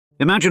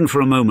Imagine for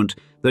a moment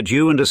that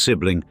you and a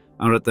sibling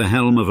are at the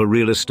helm of a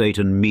real estate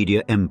and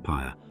media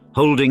empire,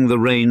 holding the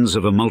reins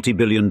of a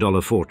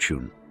multi-billion-dollar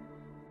fortune.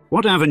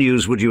 What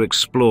avenues would you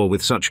explore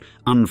with such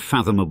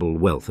unfathomable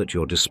wealth at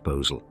your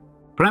disposal?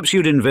 Perhaps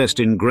you'd invest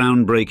in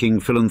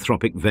groundbreaking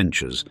philanthropic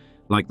ventures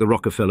like the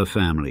Rockefeller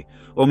family,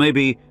 or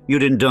maybe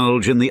you'd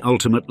indulge in the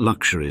ultimate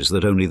luxuries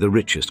that only the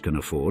richest can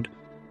afford,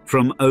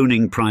 from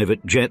owning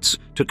private jets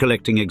to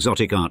collecting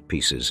exotic art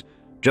pieces,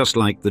 just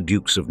like the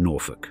Dukes of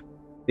Norfolk.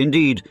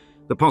 Indeed,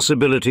 the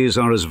possibilities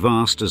are as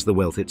vast as the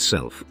wealth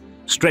itself,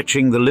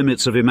 stretching the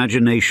limits of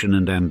imagination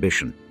and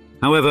ambition.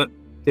 However,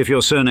 if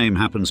your surname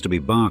happens to be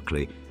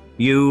Barclay,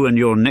 you and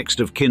your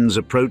next of kin's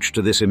approach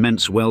to this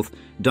immense wealth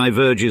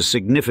diverges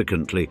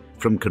significantly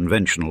from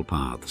conventional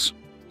paths.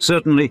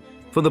 Certainly,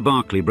 for the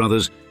Barclay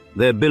brothers,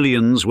 their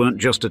billions weren't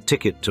just a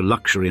ticket to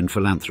luxury and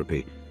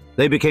philanthropy.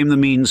 They became the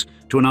means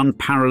to an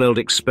unparalleled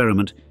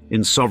experiment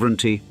in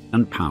sovereignty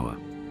and power.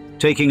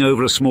 Taking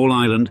over a small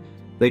island,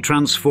 they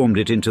transformed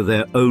it into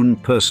their own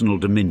personal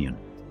dominion,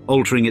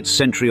 altering its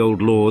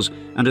century-old laws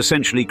and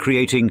essentially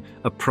creating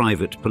a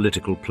private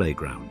political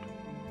playground.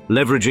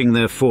 Leveraging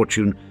their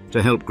fortune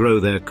to help grow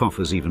their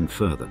coffers even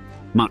further,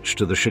 much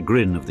to the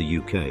chagrin of the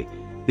UK.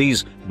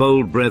 These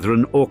bold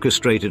brethren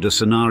orchestrated a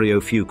scenario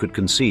few could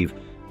conceive,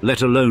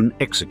 let alone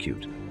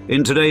execute.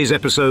 In today's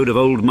episode of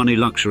Old Money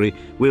Luxury,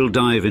 we'll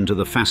dive into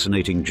the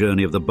fascinating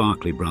journey of the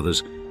Barclay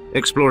brothers,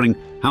 exploring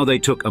how they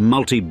took a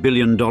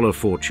multi-billion-dollar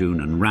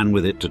fortune and ran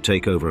with it to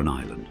take over an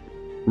island,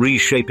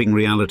 reshaping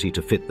reality to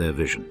fit their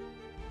vision.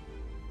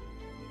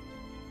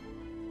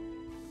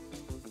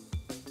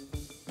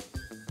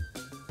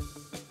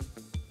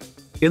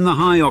 In the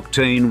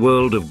high-octane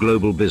world of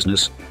global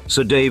business,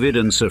 Sir David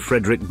and Sir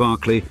Frederick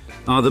Barclay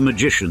are the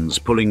magicians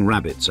pulling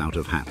rabbits out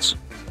of hats,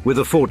 with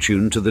a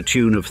fortune to the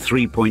tune of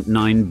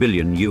 $3.9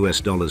 billion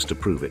to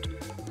prove it.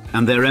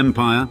 And their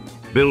empire,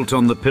 built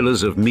on the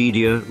pillars of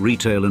media,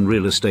 retail and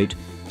real estate,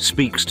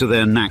 speaks to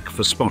their knack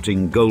for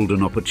spotting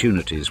golden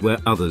opportunities where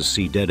others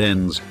see dead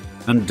ends,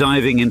 and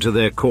diving into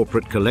their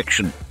corporate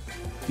collection,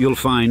 you'll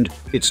find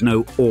it's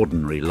no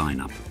ordinary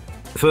lineup.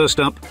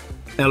 First up,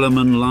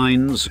 Ellerman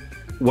Lines,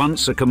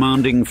 once a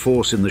commanding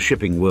force in the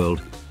shipping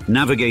world,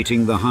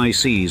 navigating the high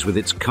seas with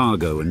its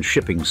cargo and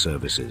shipping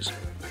services.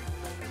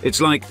 It's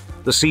like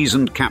the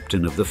seasoned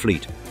captain of the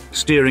fleet,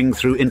 steering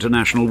through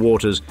international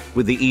waters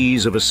with the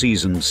ease of a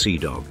seasoned sea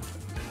dog.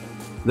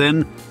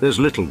 Then there's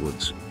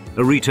Littlewoods,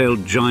 a retail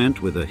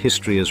giant with a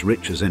history as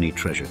rich as any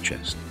treasure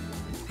chest.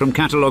 From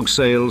catalogue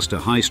sales to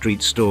high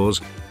street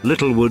stores,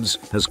 Littlewoods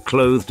has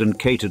clothed and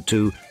catered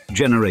to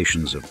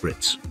generations of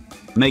Brits,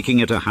 making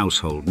it a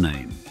household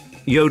name.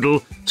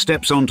 Yodel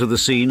steps onto the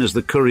scene as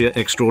the courier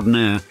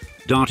extraordinaire,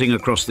 darting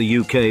across the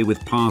UK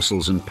with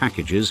parcels and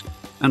packages.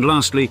 And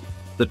lastly,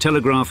 the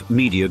Telegraph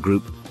Media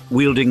Group,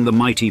 wielding the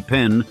mighty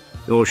pen,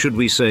 or should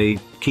we say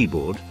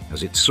keyboard,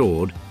 as its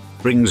sword,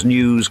 brings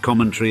news,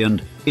 commentary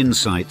and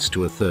insights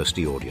to a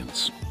thirsty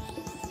audience.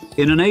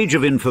 In an age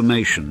of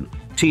information,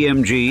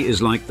 TMG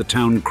is like the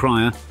town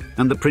crier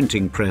and the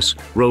printing press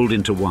rolled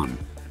into one,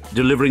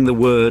 delivering the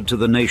word to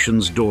the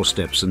nation's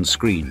doorsteps and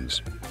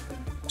screens.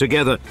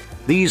 Together,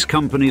 these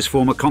companies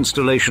form a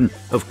constellation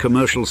of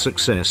commercial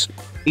success,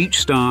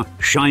 each star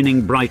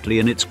shining brightly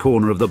in its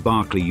corner of the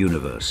Barclay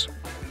universe.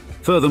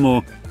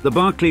 Furthermore, the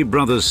Barclay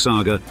brothers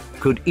saga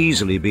could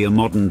easily be a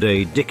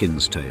modern-day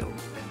Dickens tale,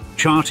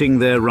 charting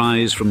their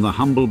rise from the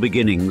humble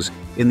beginnings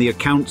in the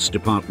accounts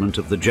department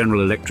of the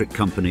General Electric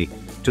Company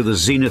to the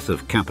zenith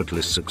of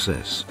capitalist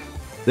success.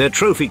 Their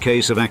trophy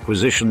case of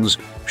acquisitions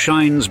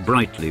shines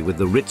brightly with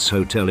the Ritz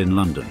Hotel in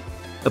London,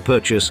 a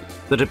purchase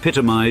that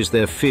epitomized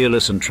their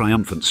fearless and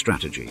triumphant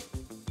strategy.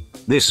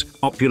 This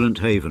opulent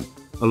haven,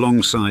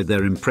 alongside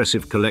their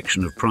impressive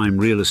collection of prime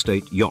real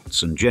estate,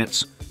 yachts and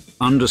jets,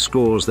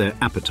 underscores their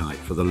appetite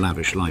for the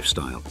lavish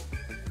lifestyle.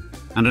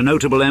 And a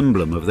notable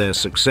emblem of their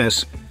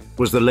success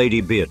was the Lady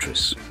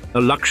Beatrice,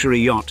 a luxury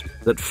yacht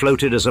that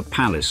floated as a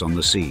palace on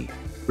the sea,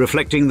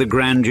 reflecting the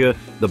grandeur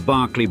the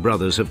Barclay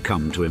brothers have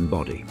come to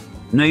embody.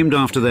 Named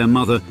after their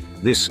mother,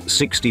 this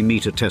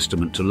 60-metre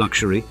testament to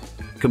luxury,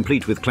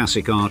 complete with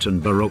classic art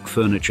and Baroque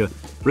furniture,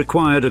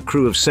 required a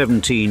crew of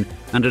 17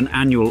 and an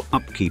annual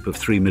upkeep of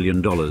 $3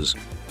 million,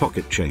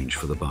 pocket change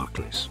for the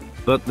Barclays.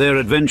 But their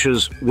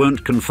adventures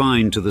weren't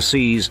confined to the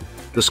seas.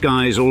 The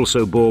skies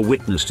also bore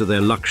witness to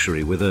their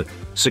luxury with a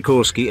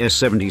Sikorsky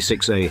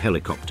S-76A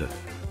helicopter,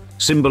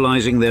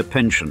 symbolizing their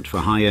penchant for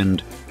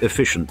high-end,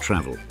 efficient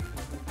travel.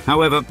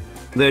 However,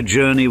 their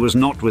journey was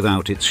not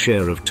without its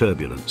share of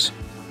turbulence.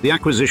 The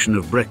acquisition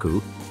of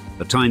Brecqhou,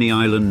 a tiny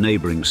island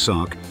neighbouring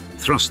Sark,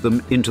 thrust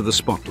them into the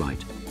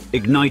spotlight,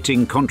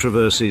 igniting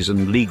controversies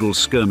and legal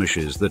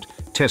skirmishes that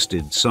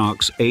tested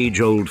Sark's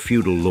age-old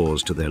feudal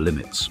laws to their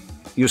limits.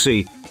 You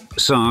see,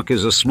 Sark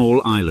is a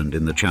small island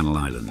in the Channel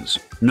Islands,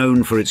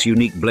 known for its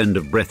unique blend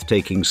of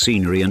breathtaking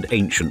scenery and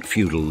ancient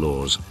feudal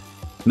laws,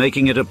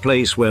 making it a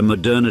place where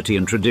modernity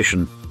and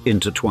tradition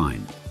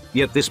intertwine.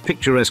 Yet this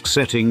picturesque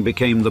setting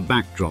became the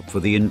backdrop for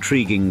the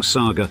intriguing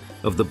saga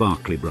of the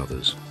Barclay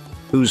brothers.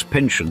 whose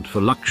penchant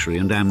for luxury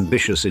and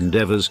ambitious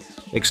endeavours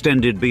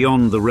extended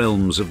beyond the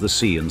realms of the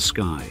sea and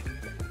sky.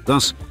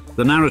 Thus,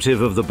 the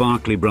narrative of the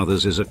Barclay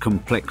brothers is a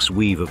complex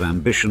weave of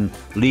ambition,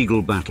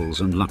 legal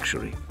battles and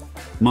luxury,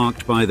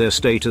 marked by their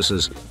status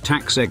as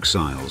tax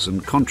exiles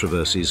and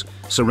controversies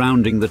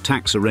surrounding the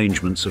tax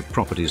arrangements of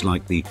properties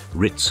like the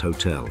Ritz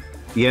Hotel.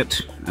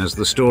 Yet, as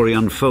the story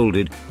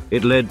unfolded,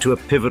 it led to a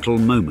pivotal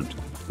moment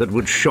that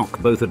would shock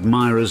both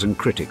admirers and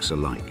critics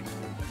alike.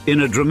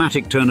 In a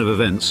dramatic turn of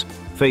events,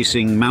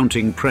 facing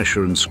mounting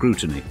pressure and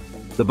scrutiny,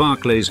 the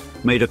Barclays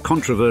made a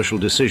controversial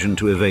decision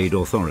to evade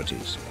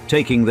authorities,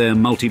 taking their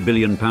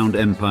multi-billion-pound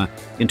empire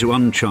into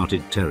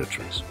uncharted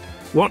territories.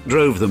 What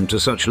drove them to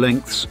such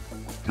lengths,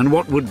 and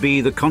what would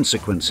be the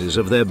consequences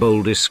of their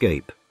bold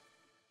escape?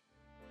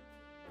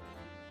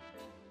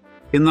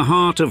 In the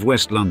heart of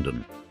West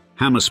London,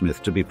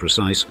 Hammersmith to be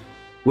precise,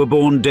 were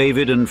born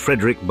David and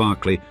Frederick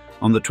Barclay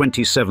on the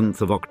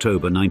 27th of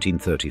October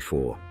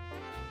 1934.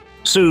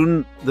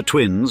 Soon, the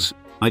twins,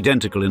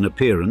 identical in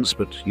appearance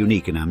but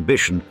unique in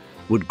ambition,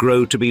 would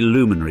grow to be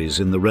luminaries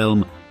in the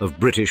realm of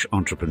British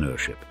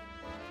entrepreneurship.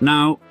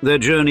 Now, their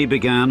journey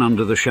began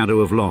under the shadow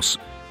of loss,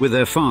 with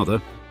their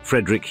father,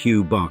 Frederick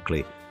Hugh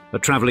Barclay, a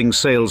travelling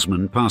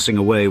salesman passing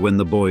away when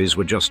the boys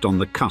were just on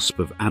the cusp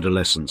of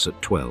adolescence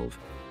at 12.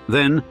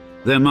 Then,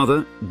 their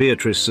mother,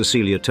 Beatrice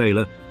Cecilia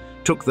Taylor,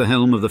 took the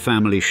helm of the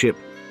family ship,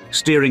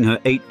 steering her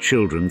 8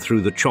 children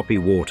through the choppy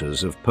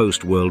waters of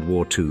post-World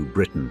War II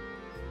Britain.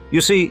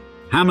 You see,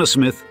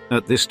 Hammersmith,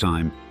 at this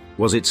time,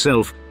 was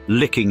itself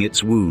licking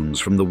its wounds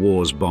from the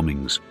war's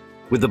bombings,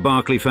 with the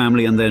Barclay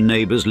family and their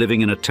neighbours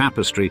living in a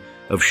tapestry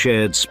of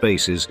shared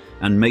spaces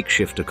and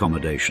makeshift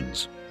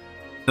accommodations.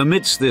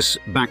 Amidst this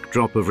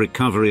backdrop of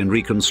recovery and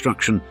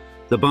reconstruction,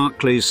 the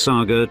Barclays'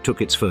 saga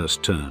took its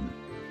first turn.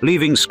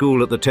 Leaving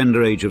school at the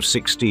tender age of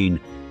 16,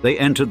 they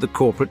entered the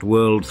corporate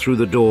world through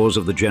the doors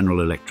of the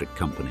General Electric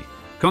Company.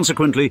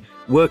 Consequently,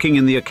 working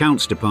in the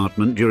accounts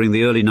department during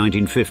the early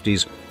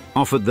 1950s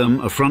offered them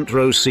a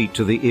front-row seat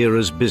to the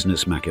era's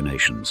business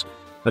machinations,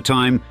 a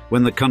time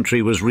when the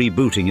country was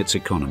rebooting its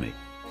economy,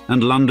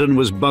 and London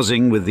was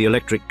buzzing with the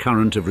electric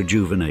current of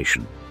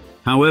rejuvenation.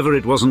 However,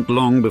 it wasn't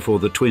long before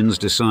the twins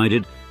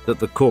decided that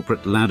the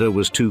corporate ladder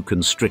was too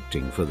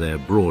constricting for their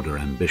broader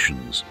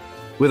ambitions.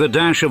 With a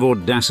dash of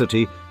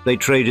audacity, they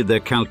traded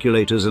their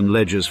calculators and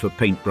ledgers for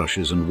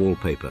paintbrushes and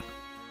wallpaper,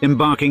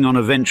 embarking on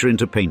a venture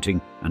into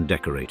painting and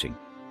decorating.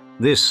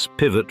 This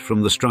pivot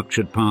from the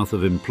structured path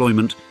of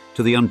employment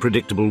to the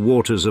unpredictable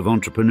waters of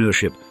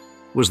entrepreneurship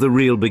was the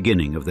real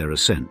beginning of their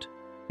ascent.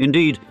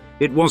 Indeed,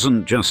 it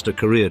wasn't just a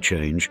career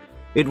change,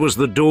 it was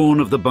the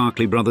dawn of the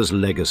Barclay brothers'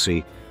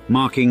 legacy,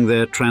 marking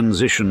their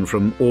transition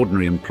from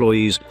ordinary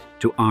employees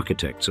to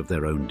architects of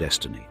their own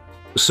destiny.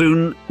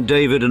 Soon,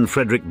 David and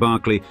Frederick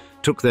Barclay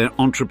took their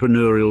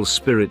entrepreneurial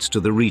spirits to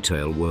the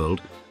retail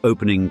world,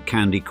 opening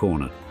Candy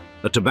Corner,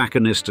 a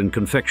tobacconist and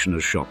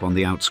confectioner's shop on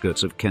the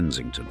outskirts of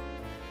Kensington.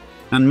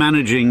 And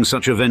managing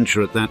such a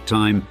venture at that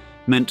time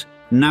meant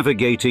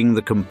navigating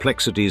the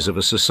complexities of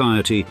a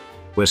society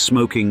where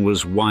smoking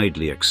was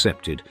widely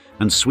accepted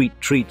and sweet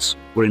treats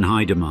were in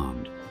high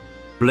demand,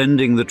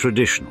 blending the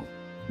traditional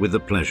with the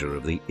pleasure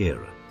of the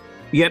era.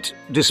 Yet,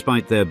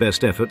 despite their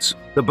best efforts,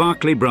 the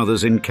Barclay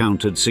brothers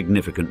encountered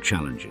significant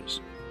challenges.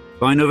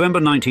 By November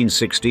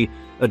 1960,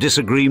 a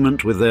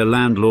disagreement with their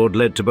landlord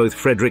led to both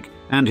Frederick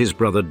and his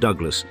brother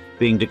Douglas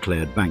being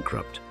declared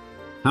bankrupt.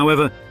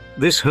 However,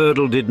 this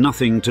hurdle did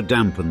nothing to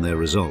dampen their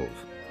resolve.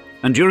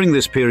 And during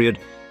this period,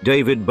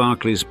 David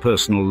Barclay's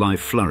personal life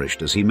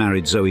flourished as he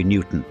married Zoe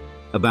Newton,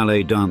 a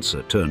ballet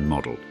dancer turned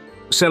model,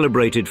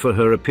 celebrated for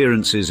her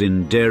appearances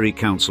in Dairy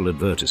Council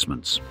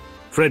advertisements.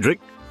 Frederick,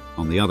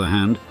 on the other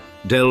hand,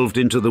 delved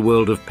into the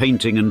world of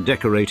painting and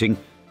decorating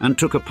and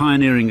took a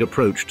pioneering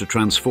approach to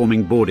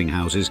transforming boarding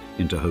houses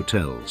into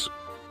hotels.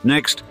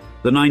 Next,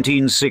 the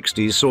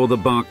 1960s saw the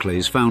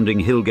Barclays founding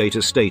Hillgate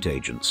Estate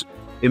Agents,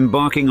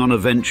 embarking on a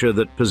venture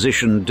that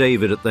positioned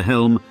David at the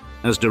helm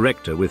as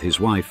director with his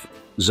wife,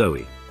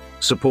 Zoe,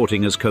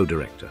 supporting as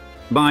co-director.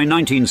 By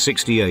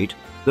 1968,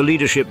 the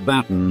leadership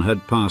baton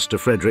had passed to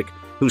Frederick,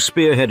 who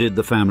spearheaded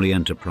the family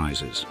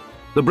enterprises.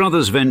 The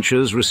brothers'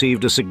 ventures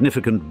received a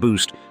significant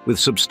boost with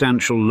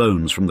substantial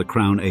loans from the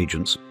Crown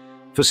agents,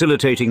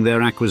 facilitating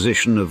their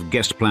acquisition of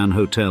guest plan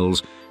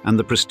hotels and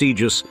the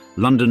prestigious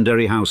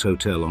Londonderry House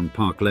Hotel on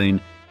Park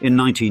Lane in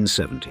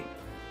 1970.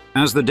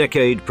 As the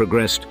decade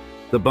progressed,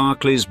 the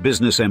Barclays'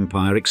 business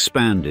empire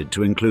expanded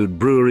to include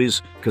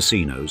breweries,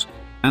 casinos,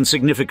 and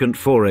significant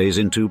forays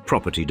into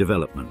property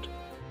development.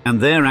 And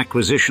their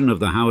acquisition of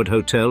the Howard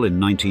Hotel in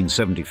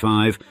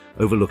 1975,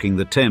 overlooking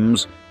the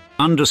Thames,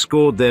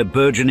 underscored their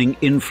burgeoning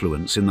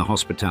influence in the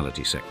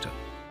hospitality sector.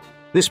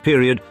 This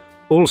period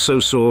also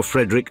saw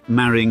Frederick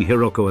marrying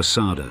Hiroko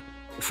Asada,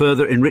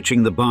 further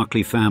enriching the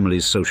Barclay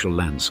family's social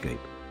landscape.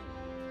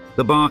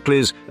 The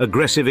Barclays'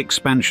 aggressive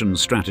expansion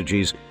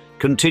strategies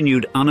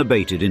continued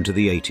unabated into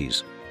the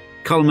 80s,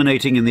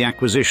 culminating in the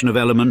acquisition of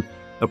Ellerman,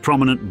 a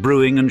prominent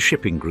brewing and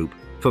shipping group,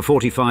 for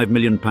 £45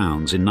 million in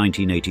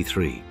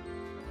 1983.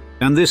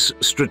 And this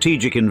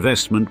strategic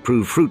investment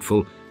proved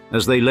fruitful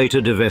as they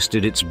later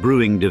divested its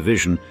brewing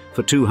division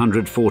for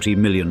 £240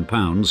 million,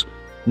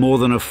 more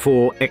than a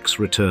 4x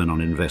return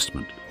on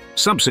investment.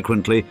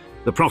 Subsequently,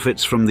 the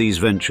profits from these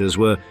ventures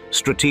were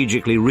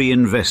strategically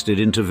reinvested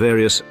into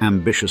various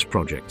ambitious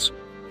projects,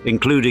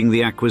 including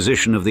the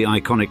acquisition of the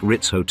iconic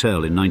Ritz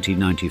Hotel in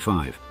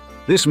 1995.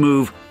 This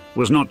move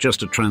was not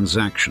just a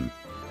transaction.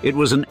 It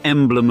was an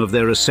emblem of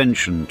their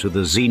ascension to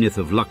the zenith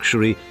of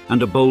luxury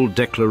and a bold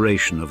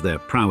declaration of their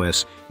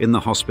prowess in the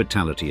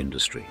hospitality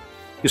industry.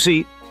 You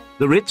see,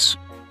 the Ritz,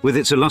 with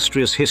its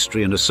illustrious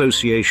history and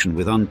association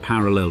with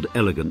unparalleled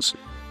elegance,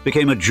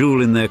 became a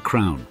jewel in their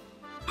crown,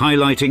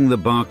 highlighting the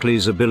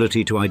Barclays'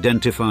 ability to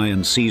identify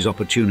and seize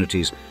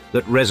opportunities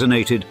that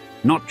resonated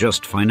not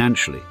just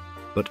financially,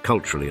 but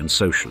culturally and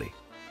socially.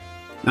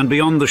 And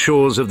beyond the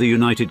shores of the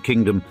United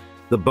Kingdom,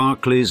 the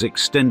Barclays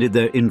extended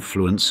their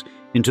influence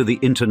into the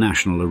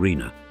international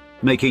arena,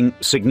 making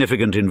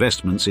significant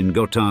investments in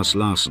Gotthard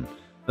Larsen,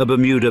 a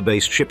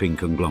Bermuda-based shipping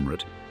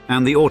conglomerate,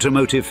 and the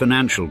Automotive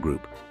Financial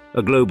Group,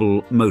 a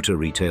global motor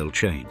retail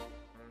chain.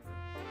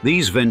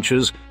 These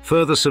ventures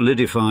further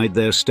solidified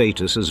their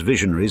status as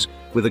visionaries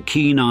with a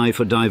keen eye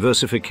for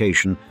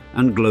diversification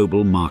and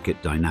global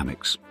market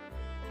dynamics.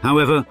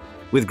 However,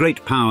 with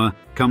great power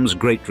comes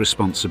great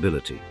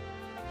responsibility,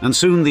 and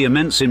soon the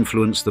immense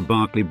influence the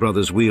Barclay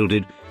brothers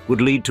wielded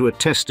would lead to a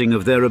testing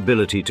of their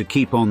ability to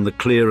keep on the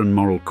clear and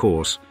moral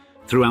course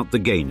throughout the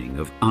gaining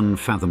of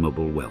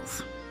unfathomable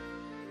wealth.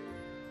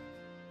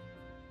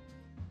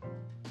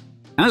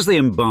 As they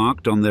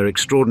embarked on their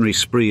extraordinary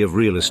spree of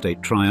real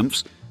estate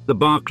triumphs, the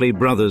Barclay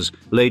brothers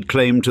laid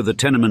claim to the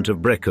tenement of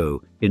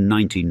Brecqhou in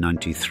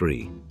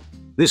 1993.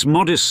 This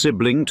modest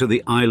sibling to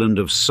the island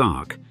of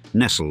Sark,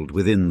 nestled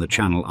within the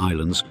Channel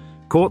Islands,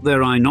 caught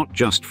their eye not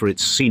just for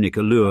its scenic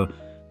allure,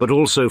 but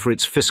also for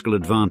its fiscal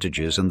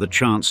advantages and the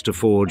chance to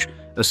forge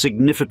a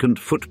significant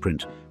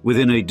footprint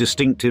within a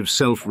distinctive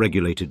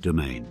self-regulated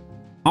domain.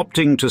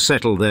 Opting to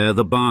settle there,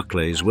 the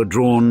Barclays were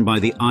drawn by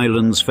the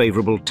island's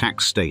favourable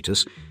tax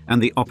status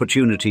and the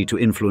opportunity to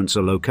influence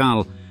a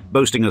locale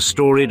boasting a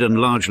storied and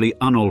largely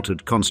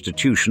unaltered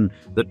constitution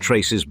that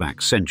traces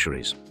back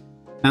centuries.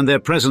 And their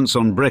presence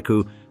on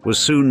Brecqhou was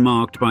soon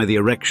marked by the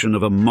erection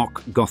of a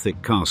mock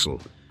Gothic castle,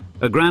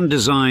 a grand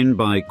design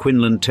by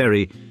Quinlan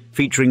Terry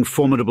featuring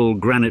formidable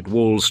granite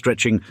walls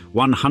stretching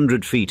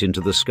 100 feet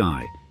into the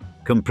sky,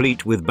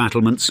 complete with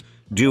battlements,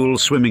 dual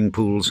swimming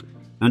pools,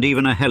 and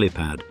even a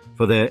helipad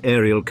for their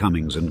aerial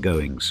comings and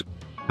goings.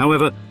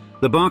 However,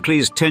 the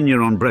Barclays'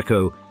 tenure on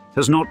Brecqhou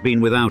has not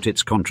been without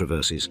its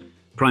controversies,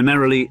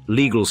 primarily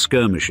legal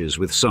skirmishes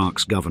with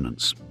Sark's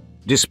governance.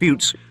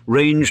 Disputes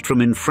ranged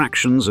from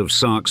infractions of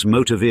Sark's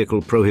motor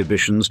vehicle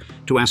prohibitions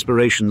to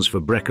aspirations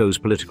for Brecqhou's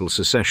political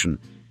secession,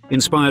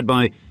 inspired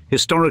by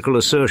historical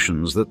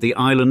assertions that the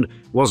island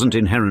wasn't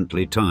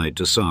inherently tied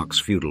to Sark's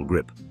feudal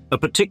grip. A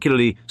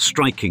particularly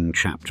striking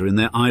chapter in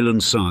their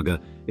island saga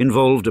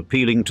involved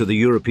appealing to the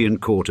European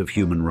Court of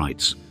Human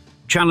Rights,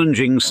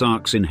 challenging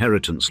Sark's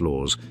inheritance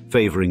laws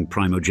favouring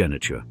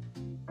primogeniture.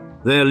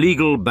 Their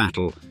legal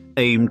battle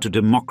aimed to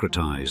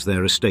democratize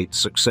their estate's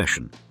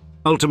succession,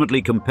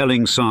 ultimately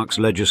compelling Sark's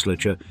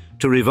legislature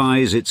to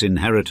revise its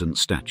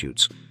inheritance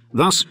statutes,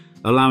 thus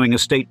allowing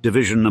estate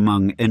division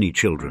among any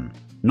children,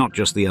 not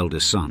just the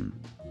eldest son.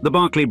 The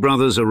Barclay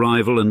brothers'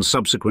 arrival and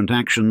subsequent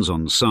actions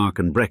on Sark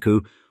and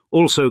Brecqhou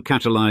also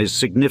catalyzed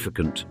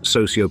significant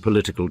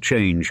socio-political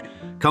change,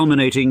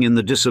 culminating in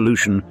the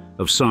dissolution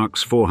of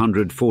Sark's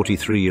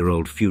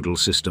 443-year-old feudal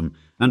system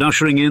and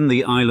ushering in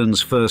the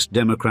island's first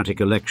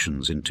democratic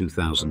elections in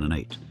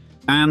 2008.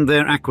 And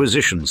their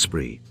acquisition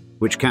spree,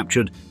 which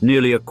captured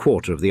nearly a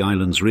quarter of the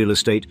island's real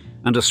estate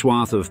and a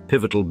swath of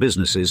pivotal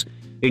businesses,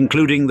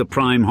 including the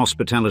prime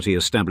hospitality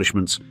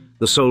establishments,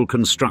 the sole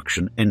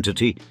construction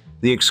entity,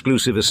 the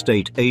exclusive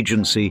estate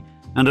agency,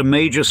 and a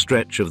major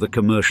stretch of the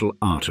commercial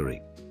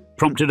artery,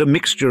 prompted a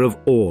mixture of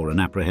awe and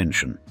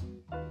apprehension.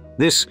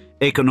 This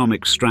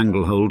economic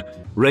stranglehold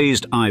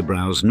raised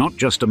eyebrows not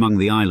just among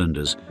the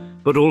islanders,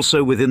 but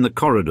also within the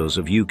corridors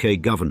of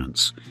UK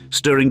governance,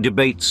 stirring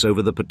debates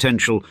over the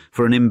potential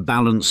for an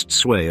imbalanced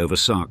sway over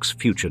Sark's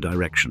future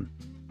direction.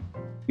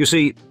 You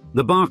see,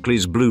 the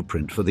Barclays'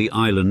 blueprint for the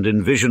island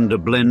envisioned a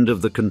blend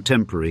of the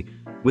contemporary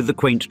with the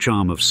quaint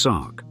charm of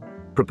Sark,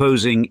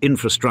 proposing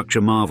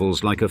infrastructure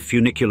marvels like a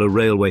funicular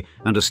railway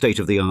and a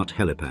state-of-the-art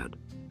helipad.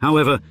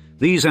 However,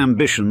 these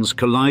ambitions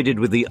collided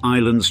with the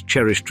island's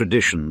cherished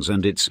traditions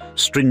and its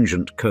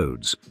stringent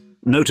codes,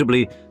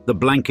 notably the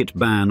blanket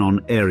ban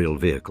on aerial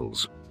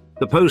vehicles.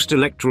 The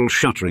post-electoral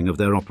shuttering of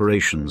their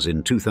operations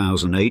in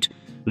 2008,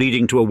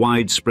 leading to a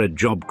widespread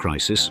job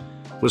crisis,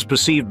 was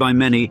perceived by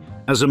many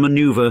as a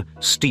maneuver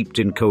steeped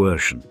in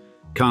coercion,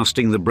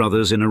 casting the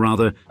brothers in a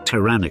rather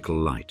tyrannical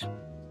light.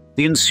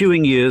 The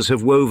ensuing years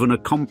have woven a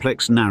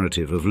complex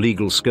narrative of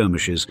legal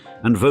skirmishes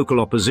and vocal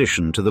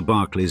opposition to the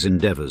Barclays'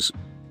 endeavours,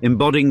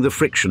 embodying the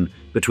friction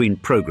between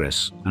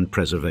progress and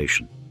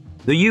preservation.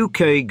 The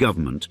UK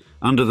government,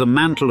 under the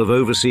mantle of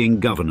overseeing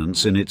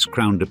governance in its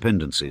crown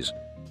dependencies,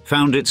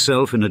 found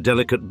itself in a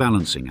delicate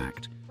balancing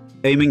act,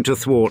 aiming to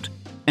thwart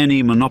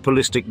any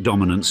monopolistic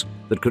dominance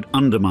that could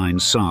undermine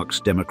SARK's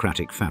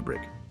democratic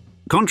fabric.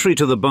 Contrary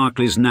to the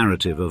Barclays'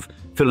 narrative of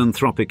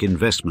philanthropic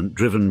investment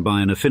driven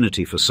by an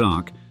affinity for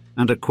SARK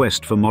and a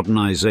quest for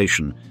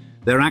modernization,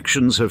 their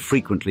actions have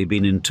frequently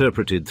been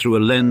interpreted through a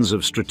lens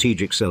of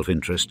strategic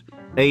self-interest,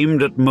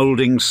 aimed at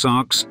molding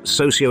SARK's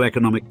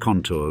socio-economic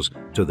contours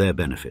to their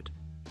benefit.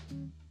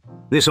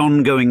 This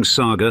ongoing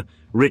saga,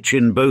 rich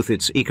in both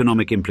its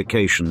economic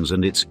implications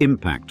and its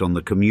impact on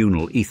the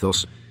communal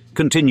ethos,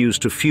 continues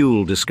to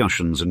fuel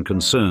discussions and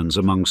concerns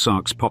among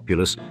SARK's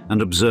populace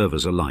and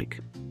observers alike.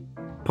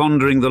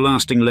 Pondering the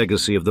lasting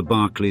legacy of the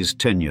Barclays'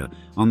 tenure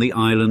on the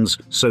island's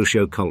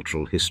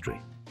socio-cultural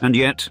history. And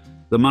yet,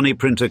 the money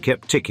printer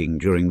kept ticking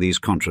during these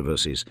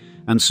controversies,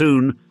 and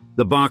soon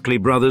the Barclay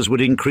brothers would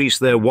increase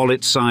their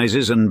wallet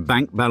sizes and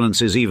bank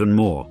balances even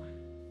more.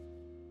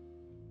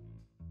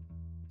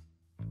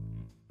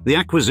 The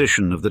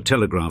acquisition of the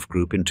Telegraph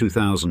Group in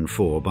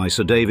 2004 by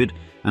Sir David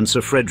and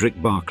Sir Frederick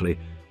Barclay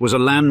was a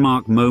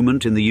landmark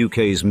moment in the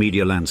UK's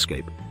media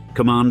landscape,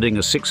 commanding a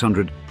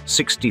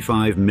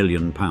 £665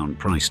 million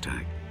price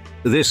tag.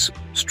 This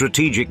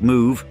strategic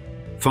move,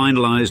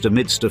 finalised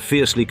amidst a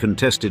fiercely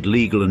contested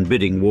legal and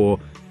bidding war,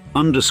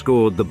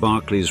 underscored the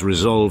Barclays'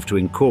 resolve to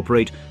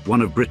incorporate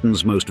one of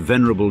Britain's most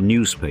venerable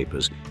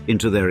newspapers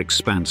into their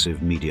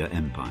expansive media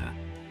empire.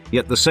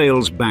 Yet the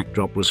sales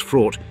backdrop was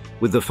fraught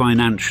with the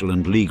financial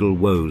and legal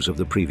woes of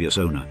the previous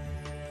owner,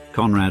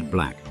 Conrad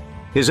Black.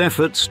 His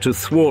efforts to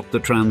thwart the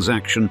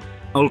transaction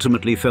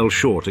ultimately fell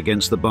short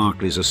against the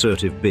Barclays'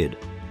 assertive bid,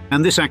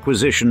 and this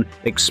acquisition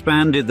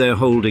expanded their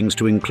holdings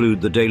to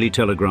include the Daily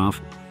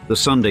Telegraph, the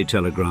Sunday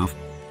Telegraph,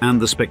 and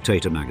the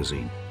Spectator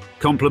magazine,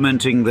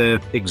 complementing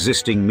their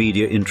existing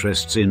media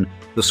interests in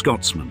The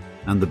Scotsman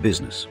and The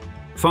Business.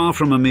 Far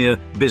from a mere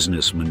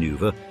business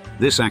manoeuvre,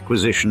 this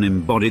acquisition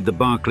embodied the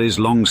Barclays'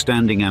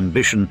 long-standing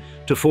ambition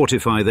to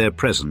fortify their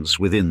presence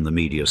within the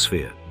media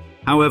sphere.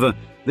 However,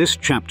 this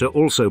chapter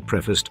also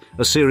prefaced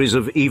a series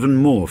of even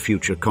more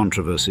future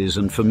controversies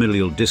and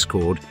familial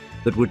discord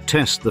that would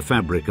test the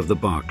fabric of the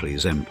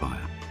Barclays'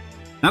 empire.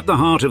 At the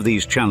heart of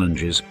these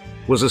challenges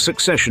was a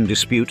succession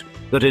dispute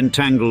that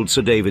entangled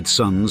Sir David's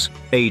sons,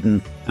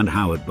 Aidan and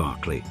Howard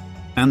Barclay,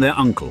 and their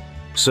uncle,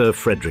 Sir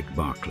Frederick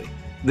Barclay.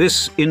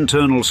 This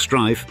internal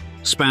strife,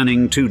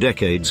 spanning 2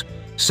 decades,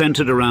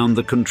 centred around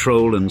the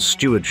control and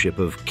stewardship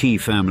of key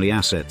family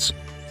assets,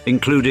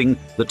 including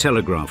the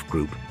Telegraph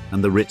Group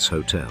and the Ritz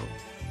Hotel.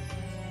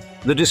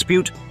 The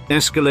dispute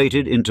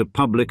escalated into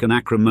public and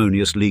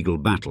acrimonious legal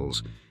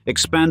battles,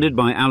 expanded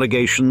by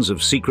allegations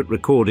of secret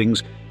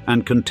recordings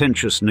and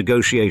contentious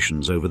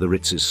negotiations over the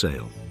Ritz's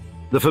sale.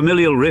 The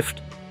familial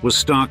rift was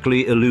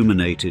starkly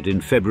illuminated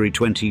in February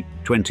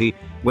 2020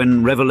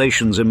 when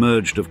revelations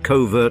emerged of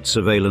covert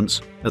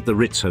surveillance at the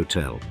Ritz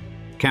Hotel,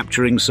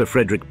 capturing Sir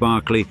Frederick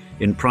Barclay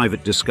in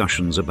private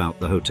discussions about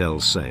the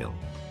hotel's sale.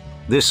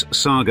 This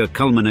saga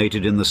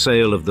culminated in the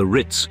sale of the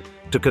Ritz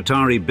to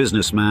Qatari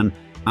businessman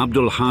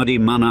Abdul Hadi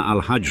Mana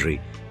al-Hajri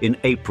in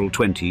April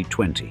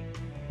 2020,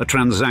 a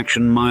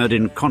transaction mired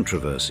in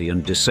controversy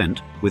and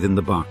dissent within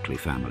the Barclay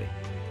family.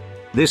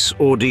 This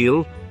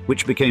ordeal,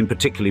 which became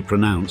particularly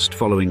pronounced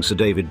following Sir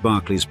David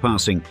Barclay's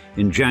passing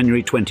in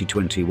January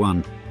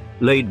 2021,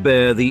 laid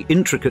bare the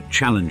intricate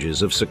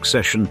challenges of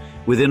succession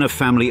within a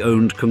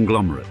family-owned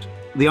conglomerate.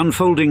 The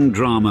unfolding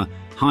drama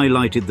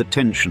highlighted the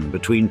tension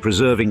between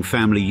preserving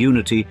family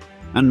unity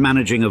and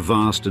managing a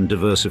vast and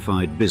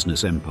diversified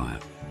business empire,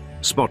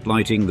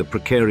 spotlighting the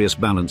precarious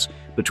balance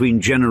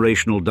between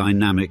generational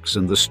dynamics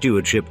and the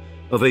stewardship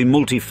of a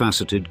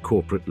multifaceted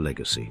corporate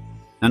legacy.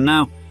 And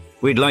now,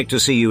 we'd like to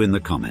see you in the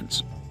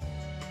comments.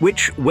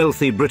 Which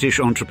wealthy British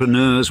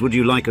entrepreneurs would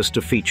you like us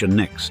to feature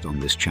next on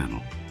this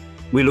channel?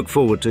 We look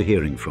forward to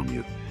hearing from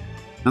you.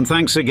 And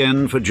thanks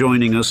again for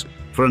joining us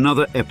for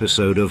another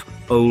episode of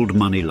Old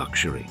Money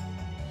Luxury.